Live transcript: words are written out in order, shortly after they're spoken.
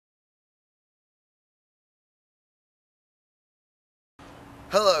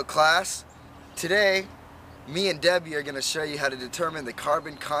Hello class. Today, me and Debbie are going to show you how to determine the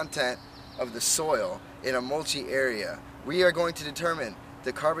carbon content of the soil in a mulchy area. We are going to determine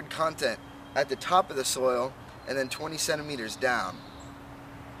the carbon content at the top of the soil and then 20 centimeters down.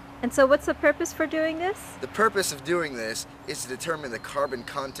 And so what's the purpose for doing this? The purpose of doing this is to determine the carbon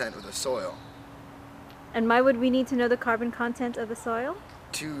content of the soil. And why would we need to know the carbon content of the soil?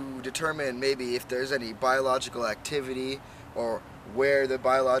 To determine maybe if there's any biological activity or where the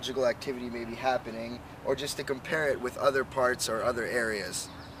biological activity may be happening, or just to compare it with other parts or other areas,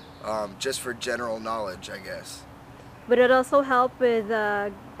 just for general knowledge, I guess. Would it also help with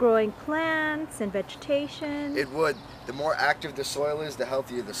growing plants and vegetation? It would. The more active the soil is, the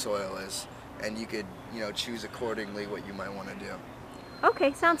healthier the soil is, and you could, choose accordingly what you might want to do.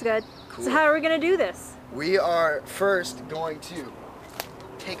 Okay, sounds good. Cool. So how are we going to do this? We are first going to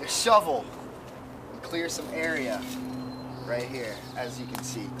take a shovel and clear some area right here. As you can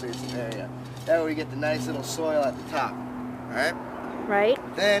see, clear some area. That way we get the nice little soil at the top. Alright?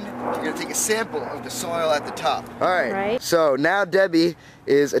 Right. Then you're going to take a sample of the soil at the top. Alright, right. So now Debbie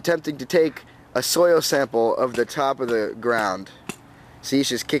is attempting to take a soil sample of the top of the ground. See,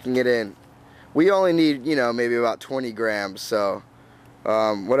 she's kicking it in. We only need, maybe about 20 grams, so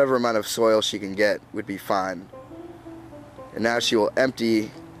whatever amount of soil she can get would be fine. And now she will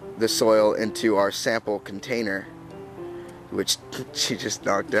empty the soil into our sample container, which she just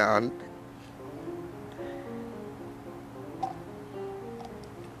knocked down.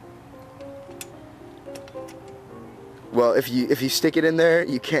 Well, if you stick it in there,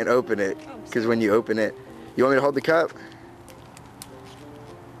 you can't open it, because when you open it, you want me to hold the cup?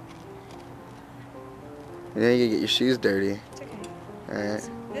 And then you get your shoes dirty. It's okay. Alright.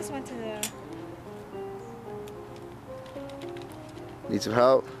 This went to the... Need some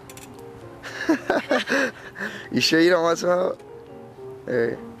help? You sure you don't want some help?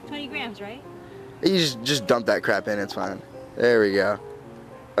 There. 20 grams, right? You just dump that crap in, it's fine. There we go.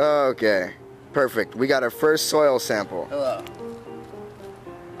 Okay. Perfect. We got our first soil sample. Hello.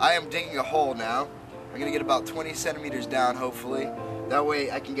 I am digging a hole now. I'm going to get about 20 centimeters down, hopefully. That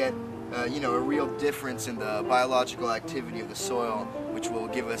way I can get, a real difference in the biological activity of the soil, which will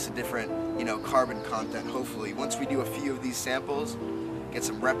give us a different, carbon content, hopefully. Once we do a few of these samples, get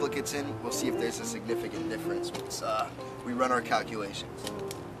some replicates in, we'll see if there's a significant difference once we run our calculations.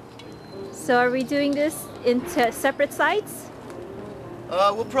 So are we doing this into separate sites?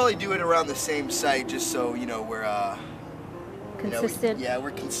 We'll probably do it around the same site, just so we're Consistent.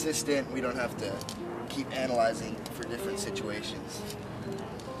 we're consistent. We don't have to keep analyzing for different situations.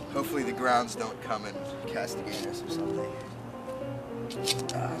 Hopefully the grounds don't come and castigate us or something.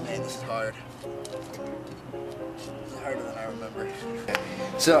 Ah, man, this is hard. This is harder than I remember.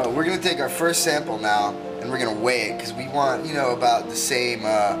 So we're gonna take our first sample now, and we're gonna weigh it because we want about the same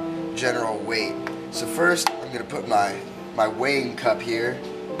general weight. So first, I'm gonna put my weighing cup here.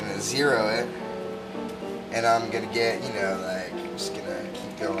 I'm gonna zero it, and I'm gonna get I'm just gonna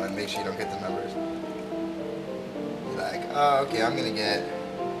keep going. Make sure you don't get the numbers. Oh, okay, I'm gonna get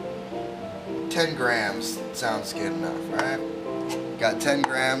 10 grams. Sounds good enough, right? Got 10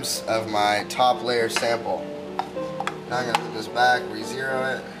 grams of my top layer sample. Now I'm gonna put this back,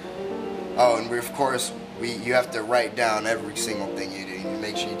 re-zero it. Oh, and of course, you have to write down every single thing you do. You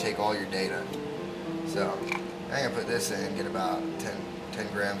make sure you take all your data. So, I'm gonna put this in and get about 10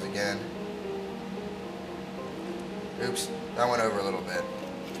 grams again. Oops, that went over a little bit.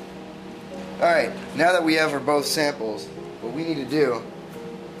 Alright, now that we have our both samples, what we need to do,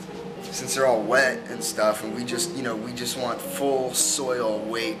 since they're all wet and stuff, and we just want full soil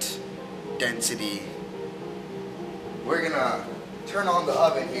weight density, we're gonna turn on the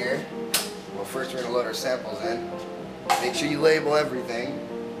oven here. Well, first we're gonna load our samples in. Make sure you label everything.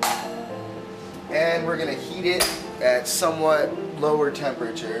 And we're gonna heat it at somewhat lower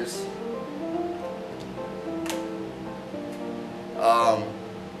temperatures.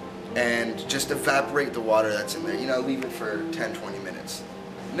 And just evaporate the water that's in there. Leave it for 10-20 minutes.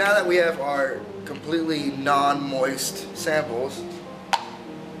 Now that we have our completely non-moist samples,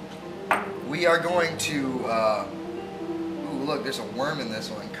 we are going to, ooh, look, there's a worm in this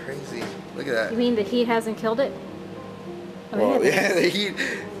one. Crazy. Look at that. You mean the heat hasn't killed it? Oh, well, yeah, the heat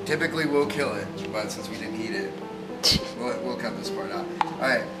typically will kill it, but since we didn't heat it, we'll cut this part out.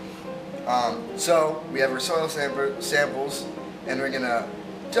 Alright, so we have our soil samples, and we're going to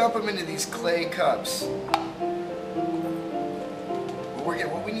dump them into these clay cups.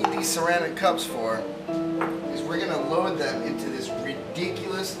 What we need these ceramic cups for is we're going to load them into this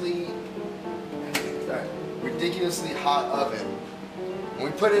ridiculously hot oven.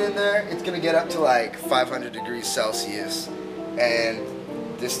 When we put it in there, it's going to get up to like 500 degrees Celsius, and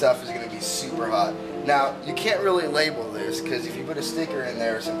this stuff is going to be super hot. Now, you can't really label this because if you put a sticker in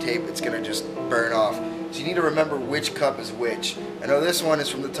there or some tape, it's going to just burn off. So you need to remember which cup is which. I know this one is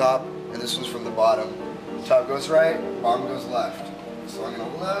from the top and this one's from the bottom. Top goes right, bottom goes left. So I'm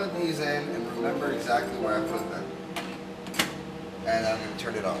going to load these in and remember exactly where I put them. And I'm going to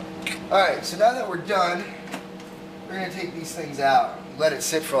turn it on. Alright, so now that we're done, we're going to take these things out. Let it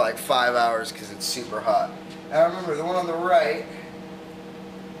sit for like 5 hours because it's super hot. Now remember, the one on the right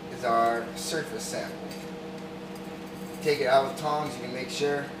is our surface sample. Take it out with tongs, you can make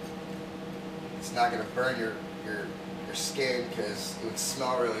sure it's not going to burn your skin because it would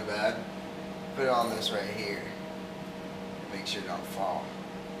smell really bad. Put it on this right here. Make sure it don't fall.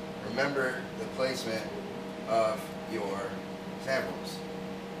 Remember the placement of your samples.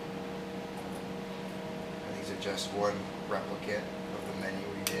 And these are just one replicate of the menu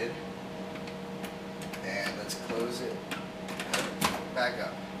we did. And let's close it back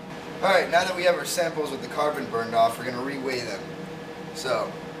up. Alright, now that we have our samples with the carbon burned off, we're going to reweigh them.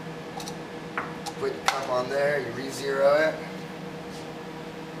 So, put your cup on there, you re-zero it,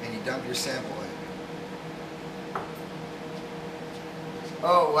 and you dump your sample in.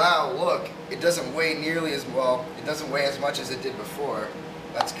 Oh wow, look, it doesn't weigh nearly as well, it doesn't weigh as much as it did before.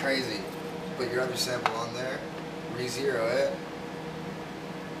 That's crazy. Put your other sample on there, re-zero it,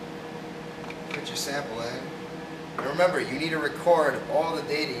 put your sample in. And remember, you need to record all the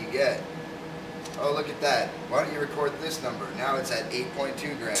data you get. Oh, look at that. Why don't you record this number? Now it's at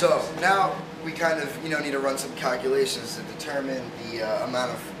 8.2 grams. So now we kind of, need to run some calculations to determine the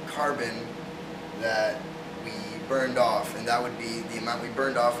amount of carbon that we burned off. And that would be, the amount we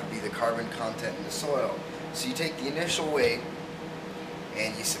burned off would be the carbon content in the soil. So you take the initial weight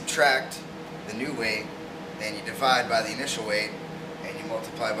and you subtract the new weight and you divide by the initial weight and you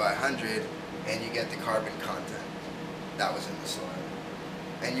multiply by 100 and you get the carbon content that was in the soil.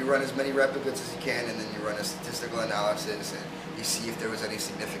 And you run as many replicates as you can, and then you run a statistical analysis and you see if there was any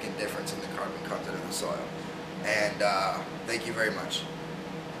significant difference in the carbon content of the soil. And thank you very much.